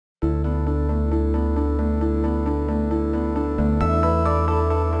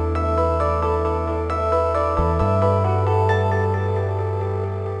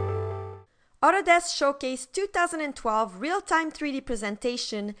Autodesk Showcase 2012 real-time 3D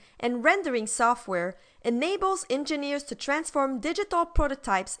presentation and rendering software enables engineers to transform digital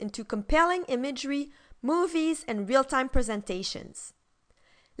prototypes into compelling imagery, movies, and real-time presentations.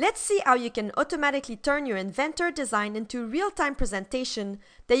 Let's see how you can automatically turn your Inventor design into real-time presentation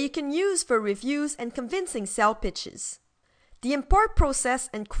that you can use for reviews and convincing sales pitches. The import process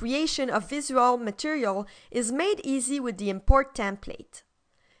and creation of visual material is made easy with the import template.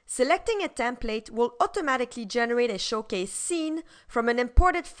 Selecting a template will automatically generate a showcase scene from an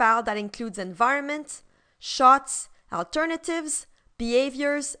imported file that includes environment, shots, alternatives,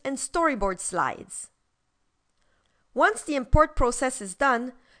 behaviors, and storyboard slides. Once the import process is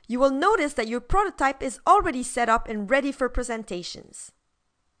done, you will notice that your prototype is already set up and ready for presentations.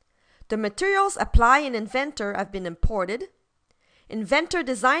 The materials applied in Inventor have been imported. Inventor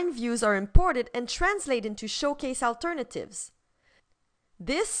design views are imported and translated into showcase alternatives.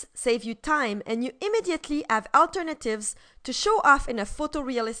 This saves you time and you immediately have alternatives to show off in a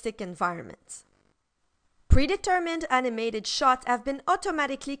photorealistic environment. Predetermined animated shots have been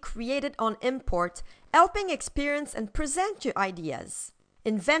automatically created on import, helping experience and present your ideas.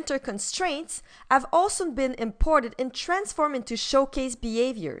 Inventor constraints have also been imported and transformed into showcase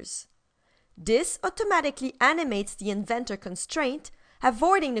behaviors. This automatically animates the Inventor constraint,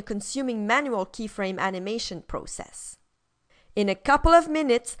 avoiding the consuming manual keyframe animation process. In a couple of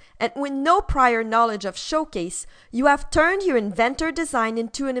minutes, and with no prior knowledge of Showcase, you have turned your Inventor design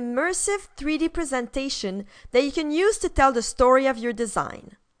into an immersive 3D presentation that you can use to tell the story of your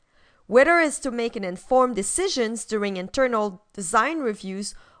design. Whether it's to make an informed decisions during internal design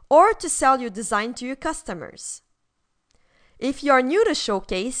reviews or to sell your design to your customers. If you are new to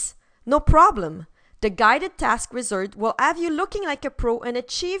Showcase, no problem. The guided task wizard will have you looking like a pro and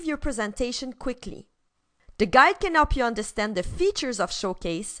achieve your presentation quickly. The guide can help you understand the features of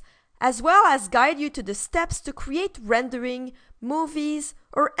Showcase, as well as guide you to the steps to create rendering, movies,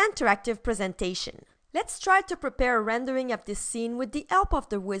 or interactive presentation. Let's try to prepare a rendering of this scene with the help of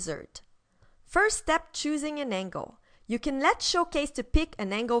the wizard. First step, choosing an angle. You can let Showcase to pick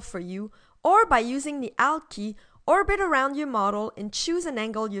an angle for you, or by using the Alt key, orbit around your model and choose an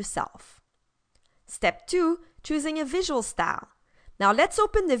angle yourself. Step 2, choosing a visual style. Now let's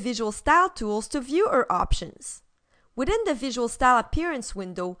open the Visual Style tools to view our options. Within the Visual Style Appearance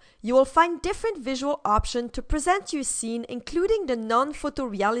window, you will find different visual options to present your scene, including the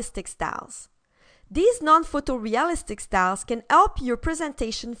non-photorealistic styles. These non-photorealistic styles can help your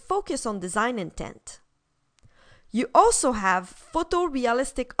presentation focus on design intent. You also have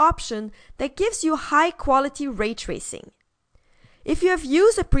photorealistic option that gives you high-quality ray tracing. If you have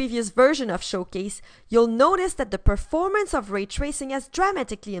used a previous version of Showcase, you'll notice that the performance of ray tracing has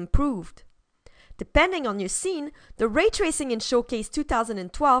dramatically improved. Depending on your scene, the ray tracing in Showcase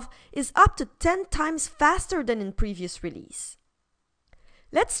 2012 is up to 10 times faster than in previous release.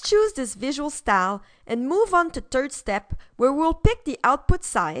 Let's choose this visual style and move on to third step, where we'll pick the output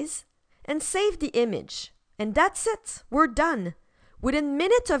size and save the image. And that's it, we're done. Within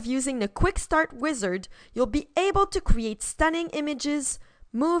minutes of using the Quick Start wizard, you'll be able to create stunning images,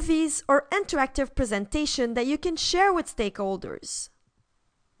 movies, or interactive presentation that you can share with stakeholders.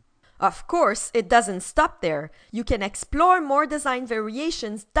 Of course, it doesn't stop there. You can explore more design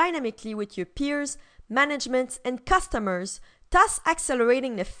variations dynamically with your peers, management, and customers, thus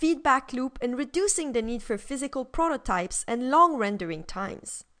accelerating the feedback loop and reducing the need for physical prototypes and long rendering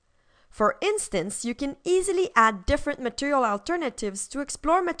times. For instance, you can easily add different material alternatives to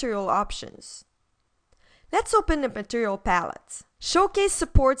explore material options. Let's open the material palette. Showcase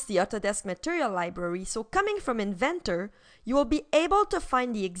supports the Autodesk material library, so coming from Inventor, you will be able to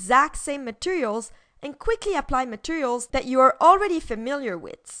find the exact same materials and quickly apply materials that you are already familiar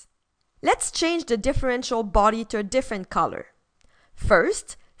with. Let's change the differential body to a different color.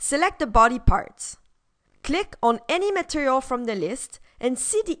 First, select the body parts. Click on any material from the list and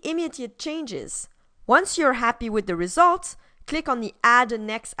see the immediate changes. Once you're happy with the results, click on the Add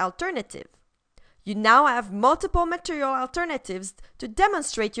Next alternative. You now have multiple material alternatives to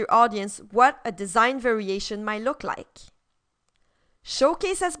demonstrate your audience what a design variation might look like.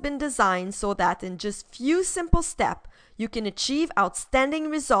 Showcase has been designed so that in just few simple steps, you can achieve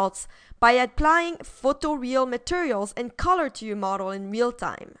outstanding results by applying photoreal materials and color to your model in real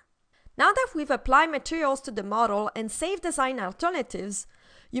time. Now that we've applied materials to the model and saved design alternatives,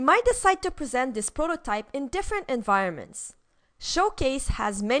 you might decide to present this prototype in different environments. Showcase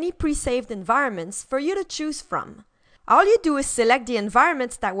has many pre-saved environments for you to choose from. All you do is select the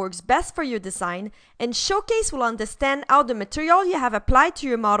environment that works best for your design, and Showcase will understand how the material you have applied to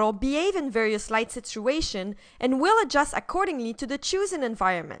your model behave in various light situations and will adjust accordingly to the chosen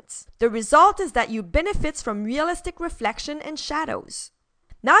environment. The result is that you benefit from realistic reflection and shadows.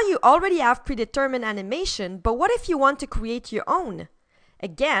 Now you already have predetermined animation, but what if you want to create your own?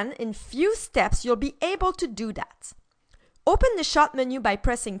 Again, in few steps you'll be able to do that. Open the shot menu by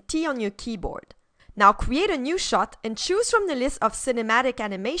pressing T on your keyboard. Now create a new shot and choose from the list of cinematic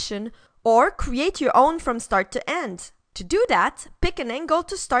animation or create your own from start to end. To do that, pick an angle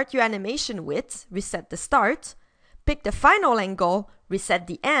to start your animation with, reset the start, pick the final angle, reset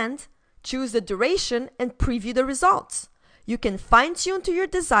the end, choose the duration and preview the results. You can fine-tune to your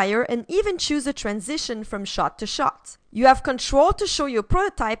desire and even choose a transition from shot to shot. You have control to show your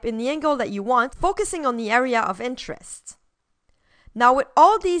prototype in the angle that you want, focusing on the area of interest. Now with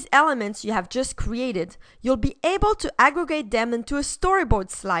all these elements you have just created, you'll be able to aggregate them into a storyboard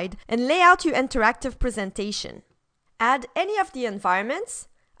slide and lay out your interactive presentation. Add any of the environments,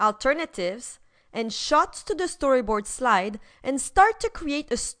 alternatives, and shots to the storyboard slide and start to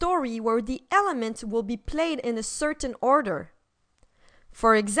create a story where the elements will be played in a certain order.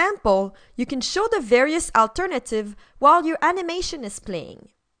 For example, you can show the various alternatives while your animation is playing.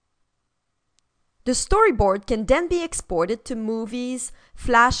 The storyboard can then be exported to movies,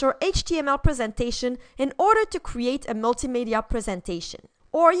 Flash, or HTML presentation in order to create a multimedia presentation.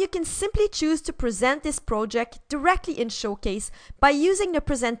 Or you can simply choose to present this project directly in Showcase by using the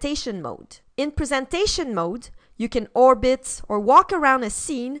presentation mode. In presentation mode, you can orbit or walk around a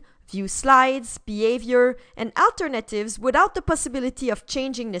scene, view slides, behavior, and alternatives without the possibility of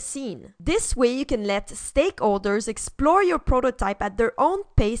changing the scene. This way you can let stakeholders explore your prototype at their own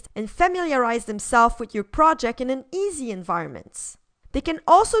pace and familiarize themselves with your project in an easy environment. They can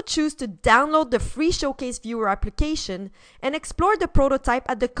also choose to download the free Showcase Viewer application and explore the prototype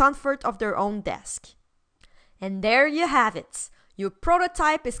at the comfort of their own desk. And there you have it. Your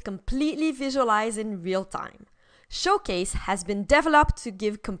prototype is completely visualized in real time. Showcase has been developed to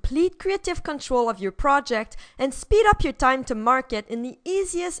give complete creative control of your project and speed up your time to market in the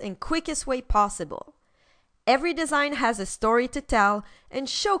easiest and quickest way possible. Every design has a story to tell, and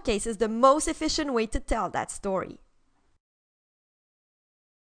Showcase is the most efficient way to tell that story.